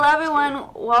everyone.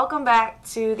 Welcome back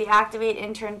to the Activate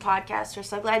Intern podcast. We're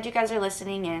so glad you guys are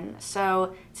listening in.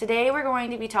 So today we're going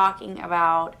to be talking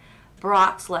about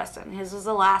Brock's lesson. His was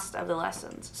the last of the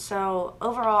lessons. So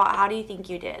overall, how do you think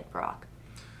you did, Brock?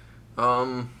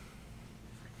 I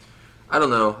don't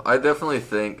know. I definitely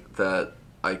think that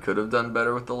I could have done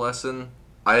better with the lesson.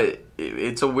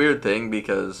 It's a weird thing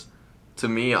because to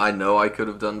me, I know I could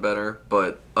have done better,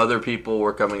 but other people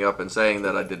were coming up and saying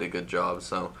that I did a good job.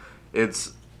 So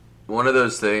it's one of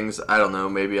those things. I don't know.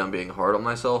 Maybe I'm being hard on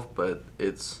myself, but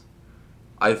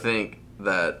I think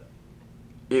that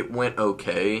it went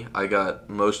okay. I got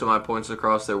most of my points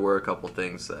across. There were a couple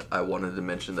things that I wanted to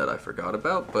mention that I forgot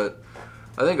about, but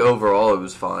I think overall it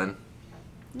was fine.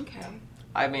 Okay.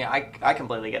 I mean, I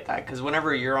completely get that, because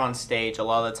whenever you're on stage, a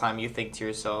lot of the time you think to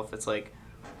yourself, it's like,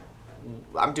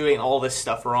 I'm doing all this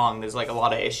stuff wrong. There's like a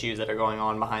lot of issues that are going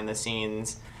on behind the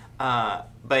scenes.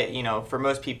 But, you know, for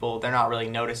most people, they're not really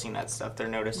noticing that stuff. They're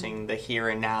noticing the here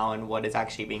and now and what is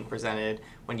actually being presented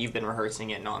when you've been rehearsing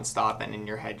it nonstop, and in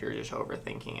your head you're just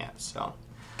overthinking it. So,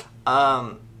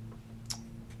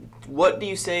 what do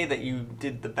you say that you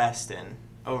did the best in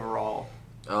overall?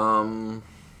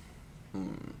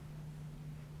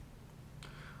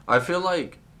 I feel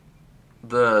like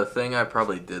the thing I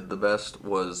probably did the best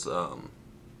was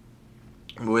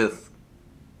with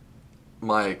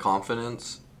my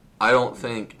confidence. I don't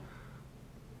think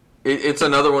it's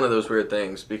another one of those weird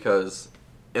things, because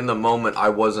in the moment I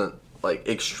wasn't like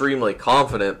extremely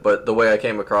confident, but the way I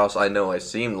came across, I know I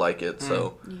seemed like it,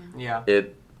 so Yeah.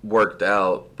 it worked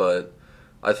out. But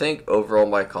I think overall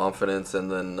my confidence,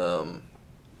 and then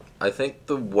I think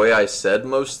the way I said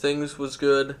most things was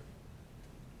good.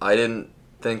 I don't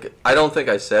think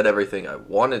I said everything I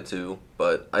wanted to,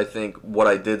 but I think what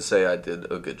I did say I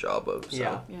did a good job of. So.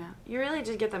 Yeah. Yeah. You really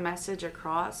did get the message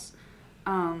across.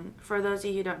 For those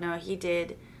of you who don't know, he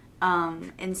did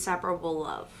Inseparable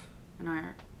Love in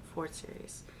our 4th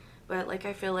series. But, like,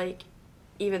 I feel like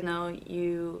even though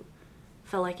you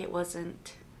felt like it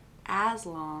wasn't as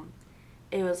long,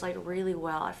 it was, like, really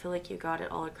well. I feel like you got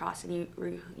it all across, and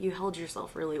you held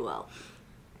yourself really well.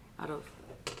 I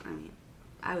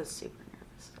was super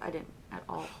nervous. I didn't at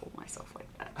all hold myself like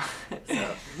that.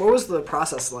 So. What was the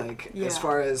process like Yeah. as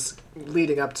far as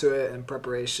leading up to it and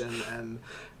preparation and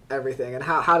everything? And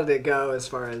how did it go as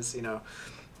far as, you know?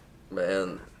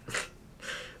 Man,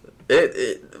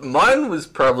 mine was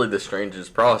probably the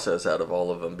strangest process out of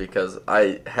all of them, because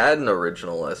I had an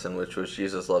original lesson, which was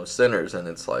Jesus Loves Sinners, and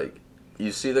it's like,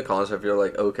 you see the concept, you're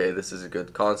like, okay, this is a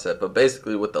good concept. But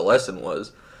basically what the lesson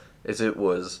was, it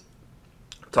was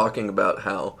talking about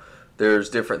how there's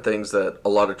different things that a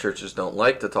lot of churches don't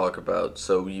like to talk about.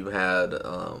 So you had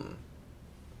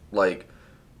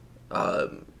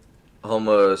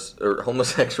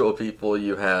homosexual people,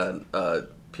 you had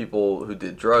people who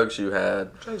did drugs, you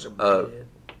had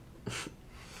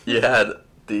you had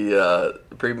the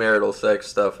premarital sex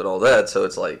stuff and all that. So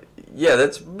it's like, yeah,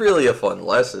 that's really a fun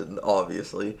lesson,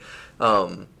 obviously,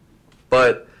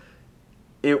 but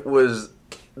it was,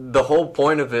 the whole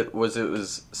point of it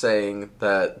was saying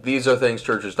that these are things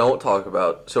churches don't talk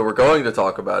about, so we're going to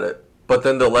talk about it. But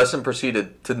then the lesson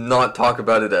proceeded to not talk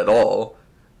about it at all,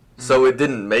 so it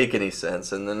didn't make any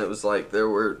sense. And then it was like there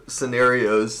were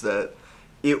scenarios that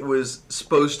it was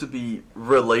supposed to be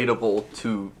relatable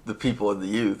to the people in the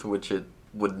youth, which it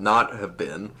would not have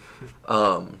been.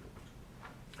 And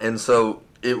so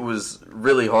it was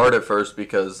really hard at first,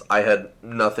 because I had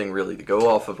nothing really to go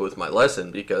off of with my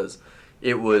lesson, because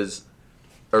it was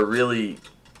a really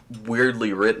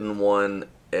weirdly written one,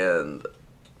 and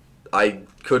I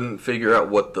couldn't figure out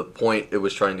what the point it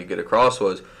was trying to get across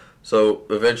was. So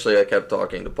eventually I kept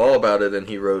talking to Paul about it, and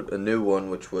he wrote a new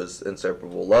one, which was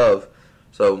Inseparable Love.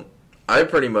 So I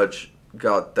pretty much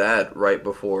got that right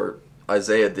before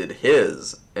Isaiah did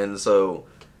his, and so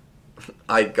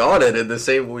I got it in the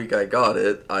same week I got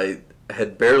it. I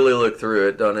had barely looked through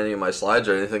it, done any of my slides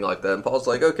or anything like that, and Paul's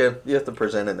like, okay, you have to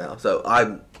present it now. So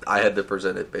I had to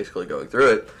present it basically going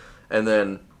through it, and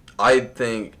then I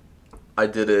think I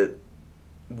did it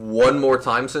one more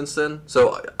time since then.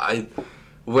 So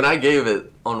when I gave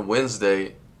it on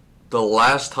Wednesday, the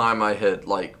last time I had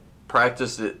like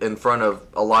practiced it in front of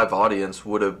a live audience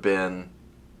would have been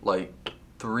like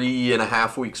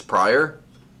 3.5 weeks prior.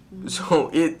 So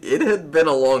it had been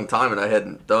a long time, and I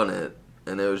hadn't done it,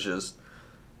 and it was just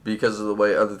because of the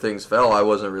way other things fell, I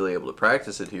wasn't really able to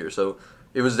practice it here. So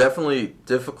it was definitely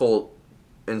difficult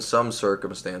in some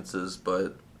circumstances,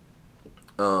 but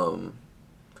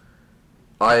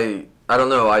I don't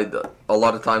know. A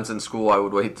lot of times in school I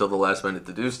would wait till the last minute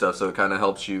to do stuff, so it kind of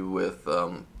helps you with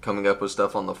coming up with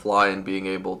stuff on the fly and being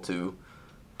able to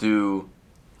do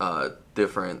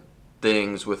different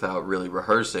things without really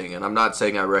rehearsing. And I'm not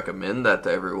saying I recommend that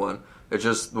to everyone. It's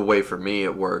just the way for me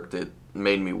it worked. It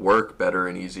made me work better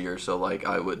and easier. So like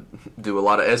I would do a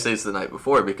lot of essays the night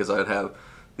before because I'd have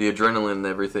the adrenaline and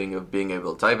everything of being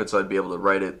able to type it, so I'd be able to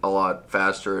write it a lot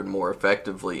faster and more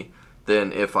effectively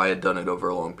than if I had done it over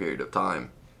a long period of time.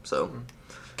 So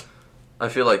I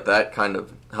feel like that kind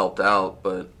of helped out,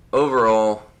 but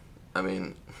overall, I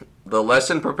mean, the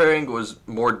lesson preparing was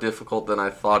more difficult than I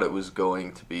thought it was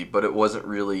going to be, but it wasn't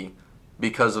really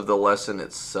because of the lesson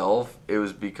itself. It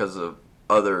was because of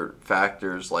other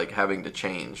factors like having to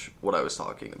change what I was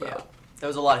talking about. Yeah. There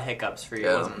was a lot of hiccups for you,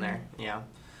 wasn't there? Yeah.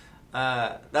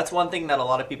 That's one thing that a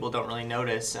lot of people don't really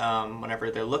notice whenever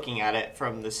they're looking at it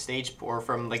from the stage or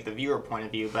from like the viewer point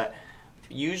of view. But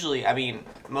usually, I mean,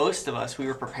 most of us, we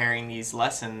were preparing these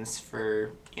lessons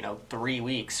for 3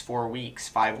 weeks, 4 weeks,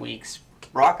 5 weeks.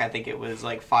 Brock, I think it was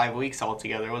like 5 weeks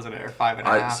altogether, wasn't it, or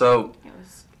 5.5? So It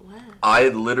was less. I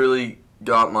literally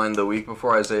got mine the week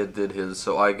before Isaiah did his.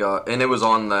 So and it was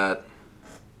on that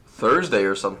Thursday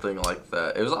or something like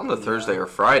that. It was on the Thursday or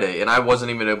Friday, and I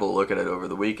wasn't even able to look at it over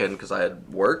the weekend because I had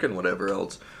work and whatever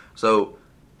else. So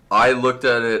I looked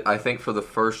at it, I think, for the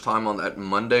first time on that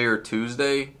Monday or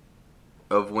Tuesday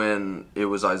of when it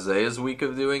was Isaiah's week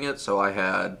of doing it. So I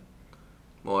had,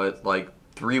 like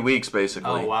 3 weeks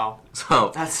basically. Oh, wow.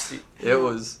 So That's it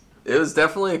was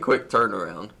definitely a quick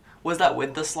turnaround. Was that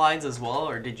with the slides as well,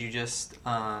 or did you just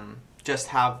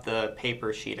have the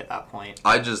paper sheet at that point?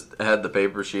 I just had the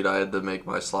paper sheet. I had to make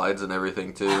my slides and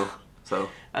everything too. So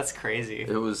That's crazy.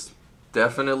 it was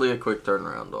definitely a quick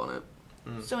turnaround on it.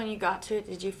 So when you got to it,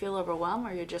 did you feel overwhelmed,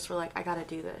 or you just were like, I gotta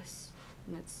do this?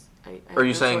 And I Are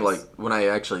you have no saying choice? like when I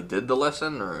actually did the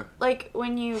lesson, or Like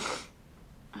when you,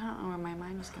 I don't know where my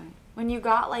mind was going. When you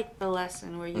got like the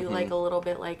lesson, were you like a little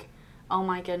bit like, oh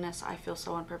my goodness, I feel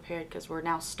so unprepared because we're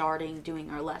now starting doing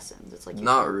our lessons? It's like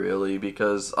not really,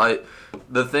 because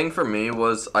the thing for me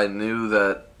was I knew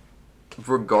that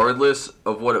regardless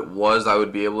of what it was, I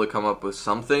would be able to come up with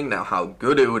something. Now, how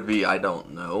good it would be, I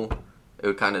don't know. It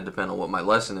would kind of depend on what my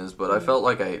lesson is, but I felt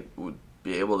like I would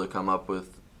be able to come up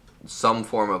with some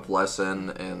form of lesson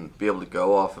and be able to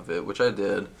go off of it, which I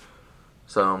did.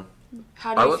 So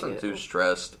How do I you wasn't feel? too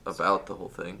stressed about the whole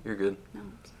thing. You're good. No,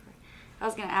 I'm sorry. I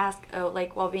was gonna ask,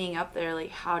 like while being up there, like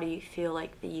how do you feel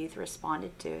like the youth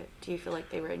responded to it? Do you feel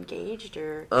like they were engaged,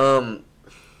 or?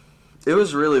 It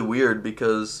was really weird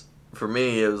because for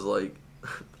me it was like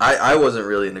I wasn't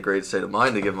really in a great state of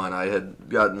mind to give mine. I had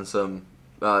gotten some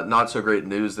not so great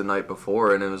news the night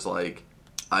before, and it was like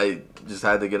I just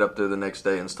had to get up there the next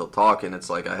day and still talk, and it's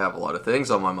like I have a lot of things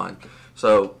on my mind.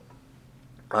 So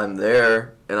I'm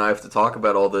there and I have to talk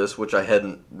about all this, which I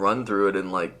hadn't run through it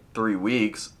in like 3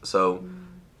 weeks. So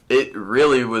it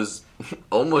really was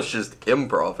almost just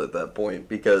improv at that point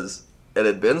because it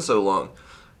had been so long.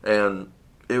 And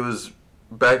it was,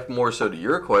 back more so to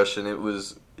your question, it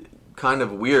was kind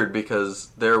of weird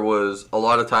because there was a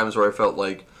lot of times where I felt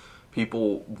like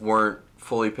people weren't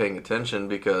fully paying attention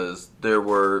because there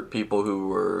were people who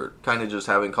were kind of just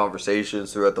having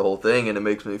conversations throughout the whole thing, and it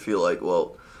makes me feel like,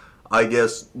 well, I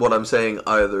guess what I'm saying,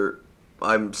 either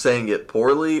I'm saying it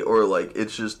poorly or like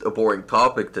it's just a boring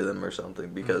topic to them or something,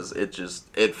 because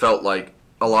it felt like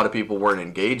a lot of people weren't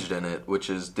engaged in it, which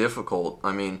is difficult.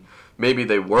 I mean, maybe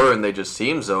they were and they just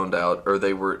seemed zoned out, or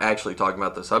they were actually talking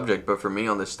about the subject, but for me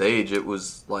on the stage it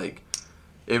was like,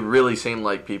 it really seemed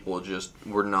like people just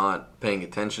were not paying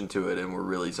attention to it and were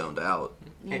really zoned out.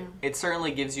 Yeah. It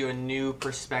certainly gives you a new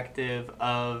perspective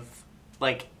of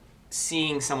like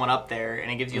seeing someone up there, and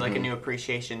it gives you like a new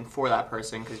appreciation for that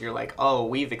person, because you're like, oh,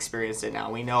 we've experienced it now.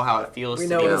 We know how it feels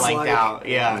to be blanked out.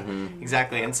 Yeah,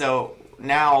 exactly. And so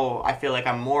now I feel like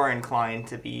I'm more inclined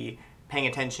to be paying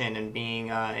attention and being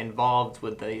involved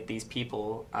with these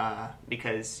people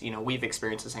because, you know, we've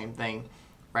experienced the same thing,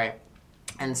 right?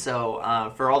 And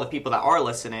so for all the people that are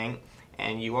listening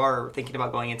and you are thinking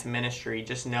about going into ministry,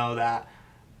 just know that,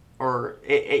 or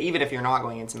even if you're not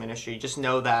going into ministry, just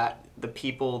know that the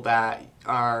people that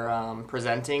are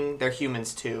presenting, they're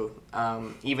humans too.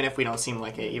 Even if we don't seem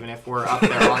like it, even if we're up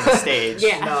there on the stage.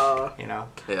 Yeah. No. You know.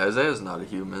 Yeah, Isaiah's not a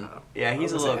human. Yeah,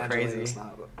 he's a little crazy.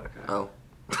 Okay. Oh.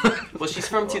 Well, she's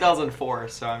from 2004,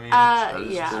 so I mean.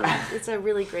 Yeah, it's a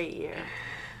really great year.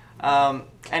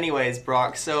 Anyways,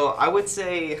 Brock, so I would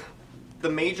say the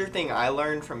major thing I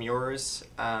learned from yours,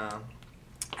 I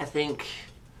think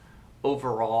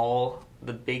overall,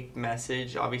 the big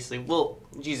message, obviously, well,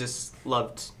 Jesus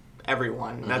loved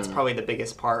everyone. That's probably the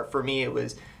biggest part. For me, it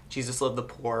was Jesus loved the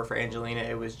poor. For Angelina,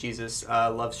 it was Jesus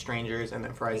loved strangers. And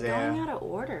then for Isaiah... Going out of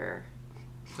order.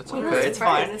 It's Well, okay. It's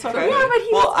fine. It's okay. Yeah, but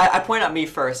well, I point at me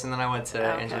first, and then I went to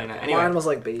Okay. Angelina. Anyway, Mine was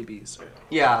like babies.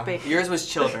 yeah, Baby. yours was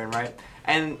children, right?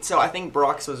 And so I think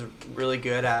Brock's was really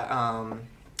good at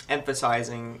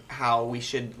emphasizing how we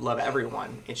should love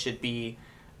everyone. It should be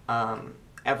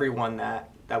everyone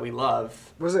that we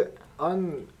love. Was it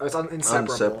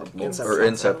inseparable?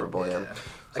 Inseparable, yeah.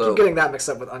 I keep getting that mixed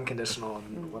up with unconditional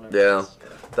and whatever. Yeah,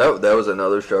 that was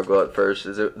another struggle at first.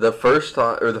 Is it the first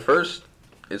time or the first?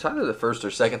 It's either the first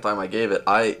or second time I gave it.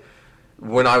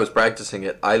 When I was practicing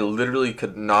it, I literally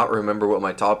could not remember what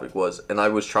my topic was, and I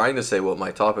was trying to say what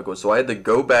my topic was, so I had to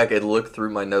go back and look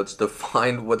through my notes to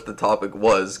find what the topic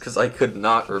was because I could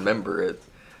not remember it.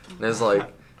 And it's like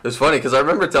it was funny because I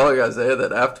remember telling Isaiah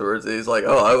that afterwards. And he's like,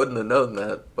 "Oh, I wouldn't have known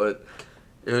that," but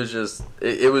it was just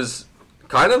it was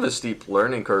kind of a steep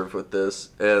learning curve with this,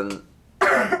 and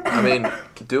I mean,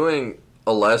 doing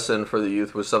a lesson for the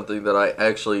youth was something that I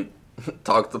actually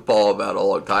talked to Paul about a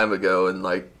long time ago, and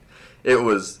like it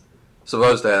was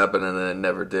supposed to happen and then it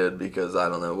never did because I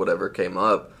don't know, whatever came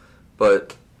up,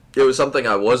 but it was something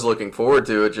I was looking forward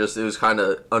to. It was kind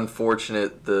of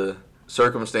unfortunate, the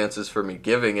circumstances for me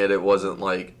giving it. It wasn't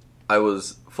like I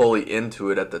was fully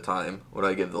into it at the time when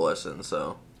I gave the lesson,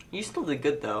 so You still did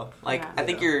good though. Like Yeah. I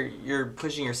think you're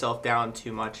pushing yourself down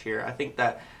too much here. I think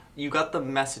that you got the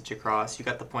message across, you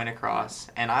got the point across,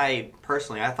 and I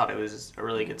thought it was a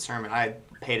really good sermon. I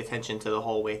paid attention to the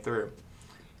whole way through.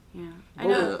 Yeah, I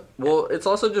know. Well, it's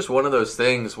also just one of those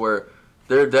things where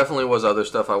there definitely was other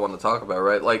stuff I want to talk about,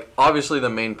 right? Like, obviously the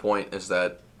main point is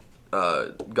that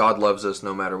God loves us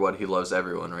no matter what. He loves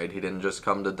everyone, right? He didn't just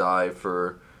come to die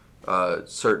for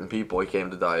certain people.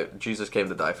 Jesus came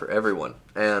to die for everyone.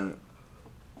 And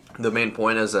the main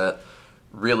point is that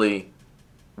really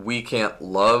we can't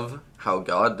love how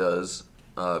God does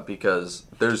because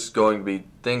there's going to be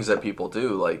things that people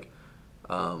do, like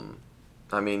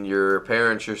your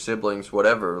parents, your siblings,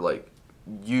 whatever, like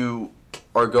you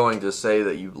are going to say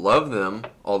that you love them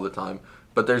all the time,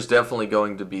 but there's definitely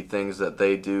going to be things that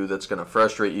they do that's going to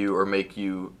frustrate you or make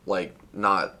you like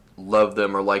not love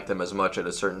them or like them as much at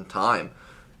a certain time.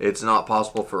 It's not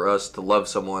possible for us to love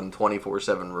someone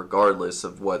 24/7 regardless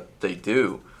of what they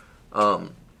do.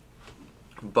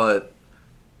 But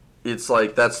it's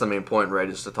like that's the main point, right?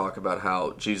 Is to talk about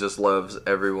how Jesus loves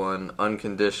everyone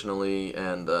unconditionally,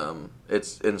 and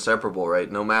it's inseparable,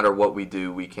 right? No matter what we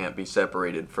do, we can't be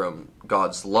separated from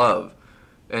God's love.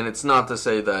 And it's not to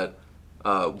say that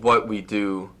what we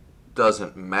do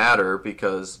doesn't matter,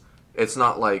 because it's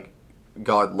not like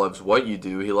God loves what you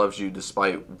do. He loves you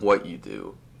despite what you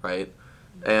do, right?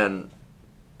 And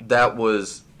that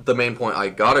was the main point I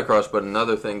got across, but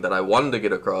another thing that I wanted to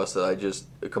get across that I just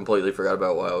completely forgot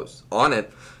about while I was on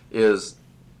it is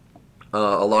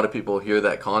a lot of people hear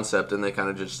that concept and they kind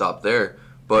of just stop there,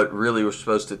 but really we're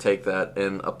supposed to take that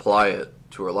and apply it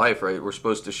to our life, right? We're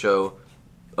supposed to show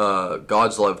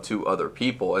God's love to other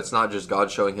people. It's not just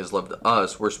God showing his love to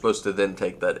us. We're supposed to then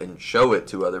take that and show it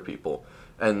to other people.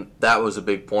 And that was a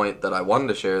big point that I wanted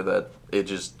to share that it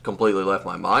just completely left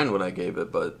my mind when I gave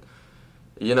it, but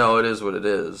you know, it is what it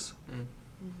is.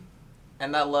 Mm-hmm.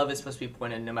 And that love is supposed to be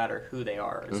pointed no matter who they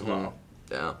are as well.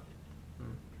 Yeah.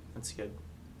 That's good.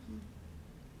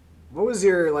 What was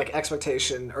your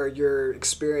expectation or your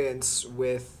experience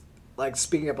with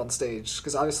speaking up on stage?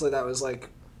 Because obviously that was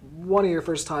one of your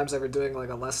first times ever doing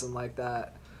a lesson like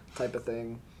that type of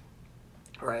thing,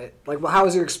 right? How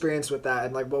was your experience with that,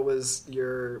 and what's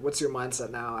your mindset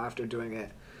now after doing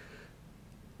it?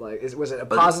 Was it a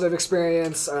positive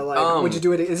experience, or would you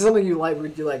do it? Is it something you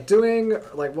like doing?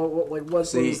 What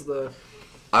was the?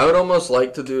 I would almost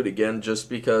like to do it again, just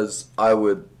because I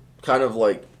would kind of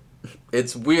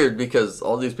it's weird because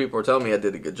all these people are telling me I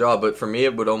did a good job, but for me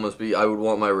it would almost be I would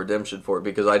want my redemption for it,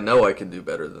 because I know I can do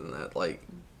better than that.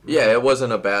 Yeah, it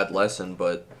wasn't a bad lesson,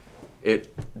 but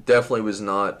it definitely was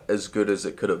not as good as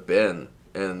it could have been,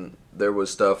 and there was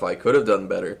stuff I could have done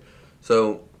better.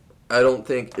 So I don't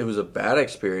think it was a bad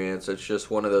experience. It's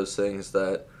just one of those things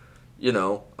that,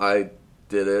 I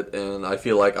did it and I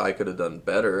feel like I could have done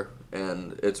better.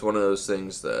 And it's one of those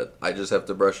things that I just have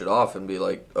to brush it off and be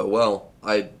like, oh, well,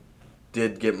 I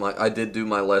did do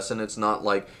my lesson. It's not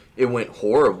like it went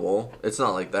horrible. It's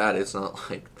not like that. It's not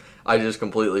like I just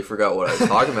completely forgot what I was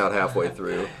talking about halfway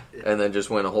through and then just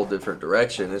went a whole different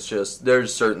direction. It's just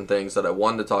there's certain things that I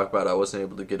wanted to talk about I wasn't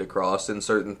able to get across, and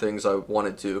certain things I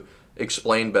wanted to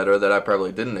explain better that I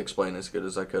probably didn't explain as good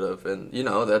as I could have. And,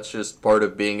 that's just part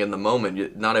of being in the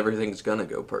moment. Not everything's going to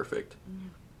go perfect.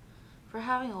 For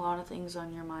having a lot of things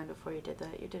on your mind before you did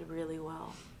that, you did really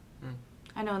well. Mm.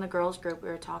 I know in the girls group we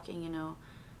were talking,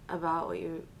 about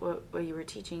what you were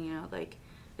teaching,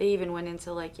 they even went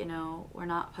into like, we're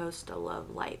not supposed to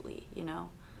love lightly,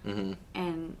 Mm-hmm.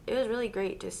 And it was really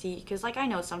great to see, because like I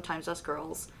know sometimes us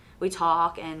girls, we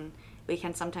talk and we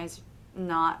can sometimes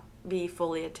not be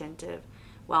fully attentive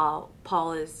while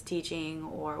Paul is teaching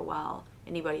or while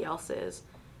anybody else is.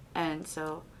 And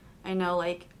so I know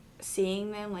like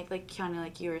seeing them, like kind of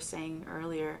like you were saying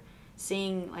earlier,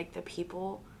 seeing like the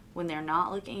people when they're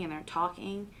not looking and they're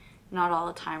talking, not all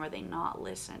the time are they not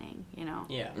listening,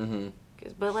 Yeah. Mm-hmm.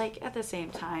 But like at the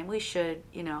same time, we should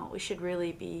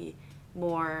really be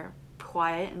more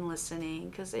quiet and listening,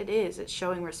 because it's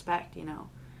showing respect, And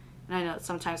I know it's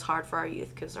sometimes hard for our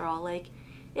youth because they're all like,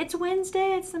 it's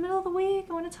Wednesday, it's the middle of the week,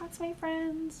 I want to talk to my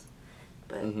friends.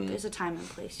 But there's a time and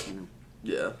place,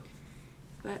 Yeah.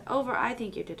 But I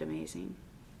think you did amazing.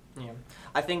 Yeah.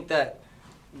 I think that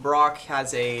Brock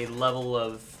has a level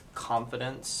of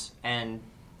confidence and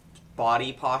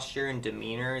body posture and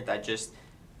demeanor that just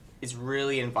is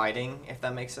really inviting, if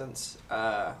that makes sense.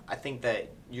 I think that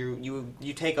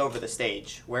you take over the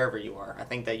stage wherever you are. I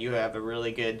think that you have a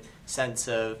really good sense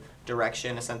of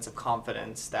direction, a sense of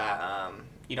confidence that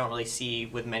you don't really see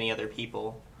with many other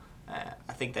people.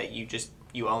 I think that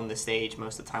you own the stage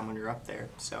most of the time when you're up there.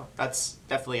 So that's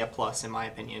definitely a plus, in my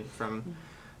opinion, from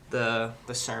the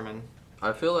sermon.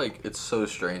 I feel like it's so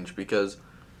strange because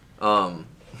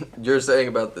you're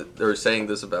saying saying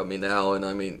this about me now, and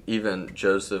I mean, even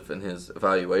Joseph in his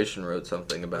evaluation wrote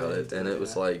something about it, and it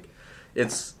was like,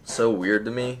 it's so weird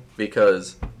to me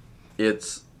because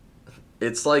it's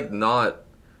like not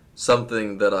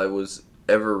something that I was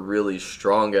ever really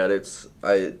strong at.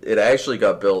 It actually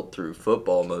got built through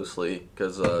football mostly,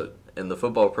 because in the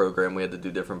football program we had to do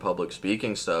different public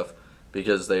speaking stuff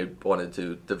because they wanted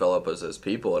to develop us as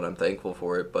people, and I'm thankful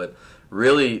for it. But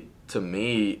really, to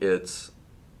me, it's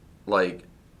like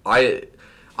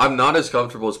I'm not as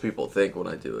comfortable as people think when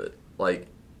I do it. Like,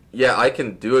 yeah, I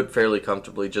can do it fairly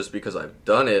comfortably just because I've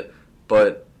done it,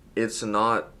 but it's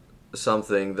not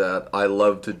something that I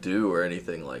love to do or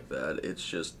anything like that.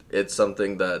 It's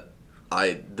something that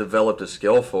I developed a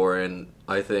skill for, and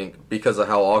I think because of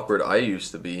how awkward I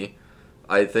used to be,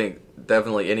 I think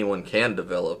definitely anyone can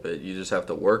develop it. You just have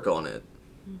to work on it.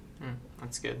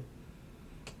 That's good.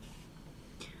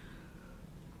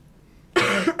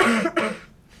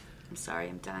 I'm sorry,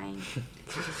 I'm dying.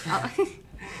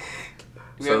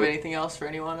 Do we have anything else for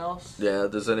anyone else? Yeah,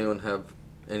 does anyone have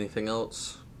anything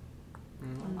else?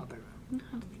 I'll do I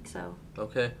don't think so.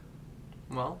 Okay.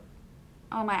 Well,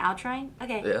 Oh, am I outroing?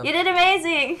 Okay. Yeah. You did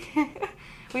amazing.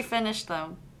 We finished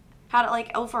them.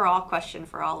 Overall question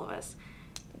for all of us.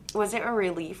 Was it a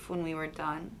relief when we were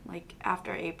done? Like,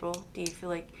 after April, do you feel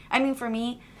like... I mean, for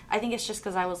me, I think it's just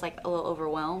because I was, like, a little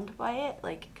overwhelmed by it.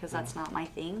 Like, because that's not my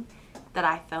thing. That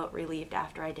I felt relieved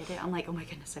after I did it. I'm like, oh my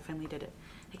goodness, I finally did it.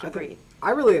 I can breathe.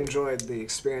 I really enjoyed the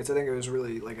experience. I think it was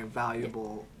really, like, a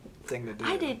valuable thing to do.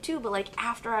 I did too, but like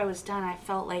after I was done, I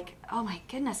felt like, oh my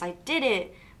goodness, I did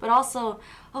it. But also,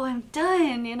 oh, I'm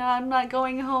done. I'm not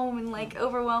going home and like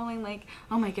overwhelming, like,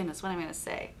 oh my goodness, what am I gonna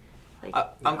say? Like,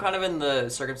 I'm kind of in the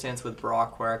circumstance with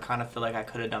Brock where I kind of feel like I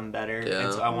could have done better, Yeah.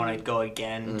 and so I want to go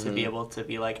again to be able to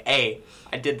be like, hey,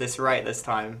 I did this right this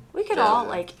time. we could all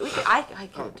like, I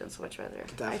could have done so much better.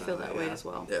 I feel that way as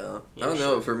well. Yeah. Yeah, I don't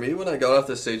know. For me, when I got off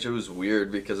the stage, it was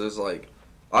weird because it was like,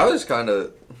 I was kind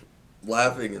of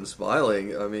laughing and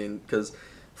smiling. I mean, because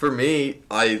for me,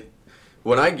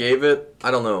 when I gave it, I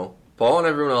don't know. Paul and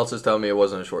everyone else is telling me it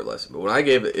wasn't a short lesson, but when I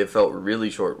gave it, it felt really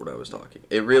short when I was talking.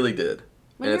 It really did.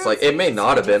 When And it's you're like, it may on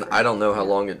not have stage, been. I don't know how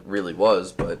long it really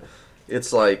was, but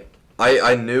it's like,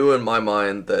 I knew in my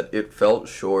mind that it felt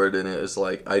short, and it was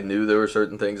like, I knew there were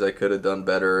certain things I could have done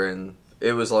better, and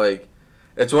it was like,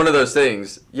 it's one of those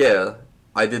things, yeah,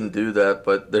 I didn't do that,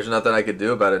 but there's nothing I could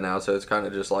do about it now, so it's kind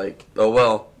of just like, oh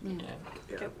well. Yeah.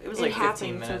 It was It like 15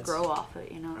 happened minutes. to grow off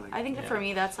it, I think that for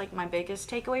me, that's like my biggest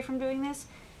takeaway from doing this,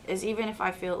 is even if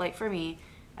I feel like, for me,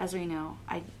 as we know,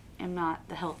 I am not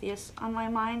the healthiest on my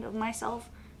mind of myself,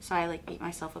 so I like beat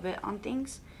myself a bit on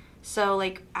things. So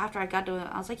like after I got to it,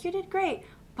 I was like, you did great,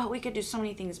 but we could do so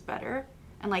many things better,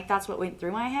 and like that's what went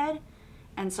through my head.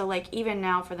 And so like even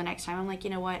now for the next time, I'm like, you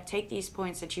know what, take these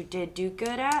points that you did do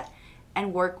good at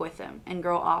and work with them and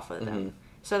grow off of them,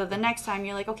 so that the next time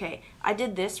you're like, okay, I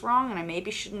did this wrong and I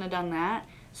maybe shouldn't have done that,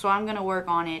 so I'm gonna work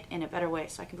on it in a better way,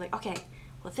 so I can be like, okay,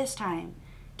 well this time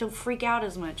don't freak out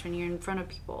as much when you're in front of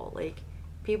people. Like,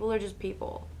 people are just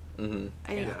people. I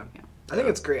think, I think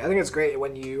it's great. I think it's great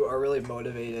when you are really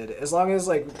motivated. As long as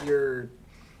like your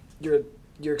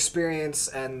experience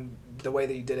and the way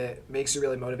that you did it makes you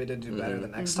really motivated to do better the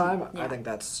next time. I think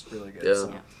that's really good. Yeah.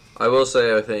 So. I will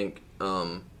say, I think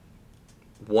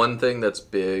one thing that's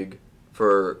big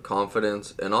for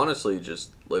confidence and honestly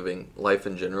just living life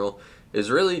in general is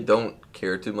really don't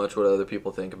care too much what other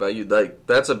people think about you. Like,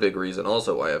 that's a big reason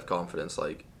also why I have confidence.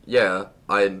 Like, yeah,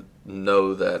 I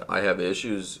know that I have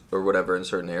issues or whatever in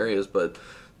certain areas, but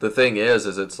the thing is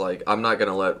it's like I'm not going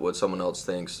to let what someone else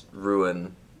thinks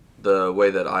ruin the way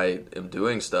that I am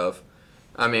doing stuff.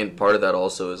 I mean, part of that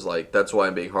also is like, that's why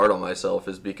I'm being hard on myself,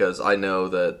 is because I know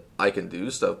that I can do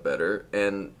stuff better,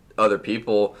 and other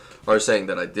people are saying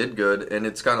that I did good, and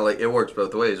it's kind of like, it works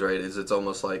both ways, right? It's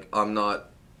almost like I'm not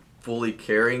fully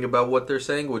caring about what they're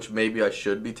saying, which maybe I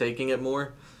should be taking it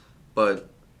more, but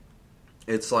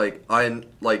it's like,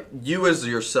 you as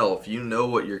yourself, you know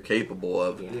what you're capable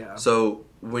of. Yeah. So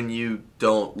when you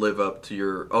don't live up to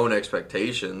your own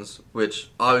expectations,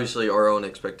 which obviously our own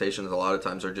expectations a lot of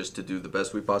times are just to do the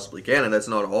best we possibly can, and that's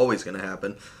not always going to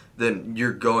happen, then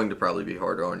you're going to probably be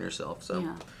harder on yourself. So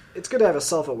Yeah. It's good to have a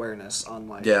self-awareness on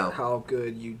like Yeah. how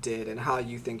good you did and how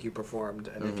you think you performed,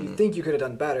 and if Mm-hmm. you think you could have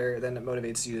done better, then it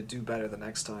motivates you to do better the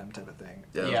next time, type of thing.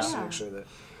 Yeah. Just to Yeah. make sure that.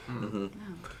 Mm-hmm.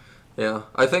 Yeah,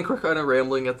 I think we're kind of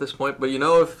rambling at this point, but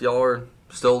if y'all are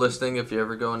still listening, if you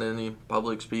ever go into any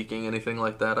public speaking, anything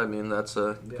like that, I mean, that's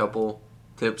a couple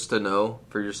tips to know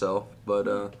for yourself. But,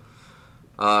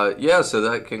 so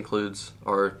that concludes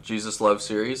our Jesus Love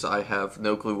series. I have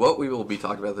no clue what we will be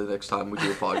talking about the next time we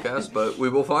do a podcast, but we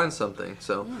will find something.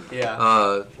 So,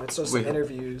 Yeah. Let's start some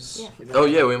interviews. Yeah. you know? oh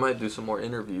yeah, we might do some more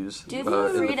interviews. Do in feel the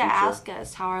free to future. ask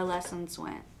us how our lessons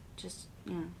went. Just,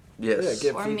 Yes. Yeah,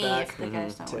 give or feedback, me if the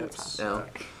guys don't want to tips.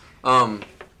 talk. Yeah.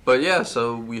 But yeah,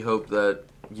 so we hope that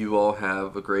you all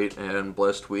have a great and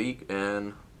blessed week,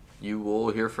 and you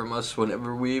will hear from us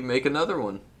whenever we make another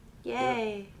one.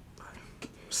 Yay.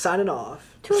 Signing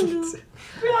off. Toodaloo.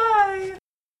 Bye.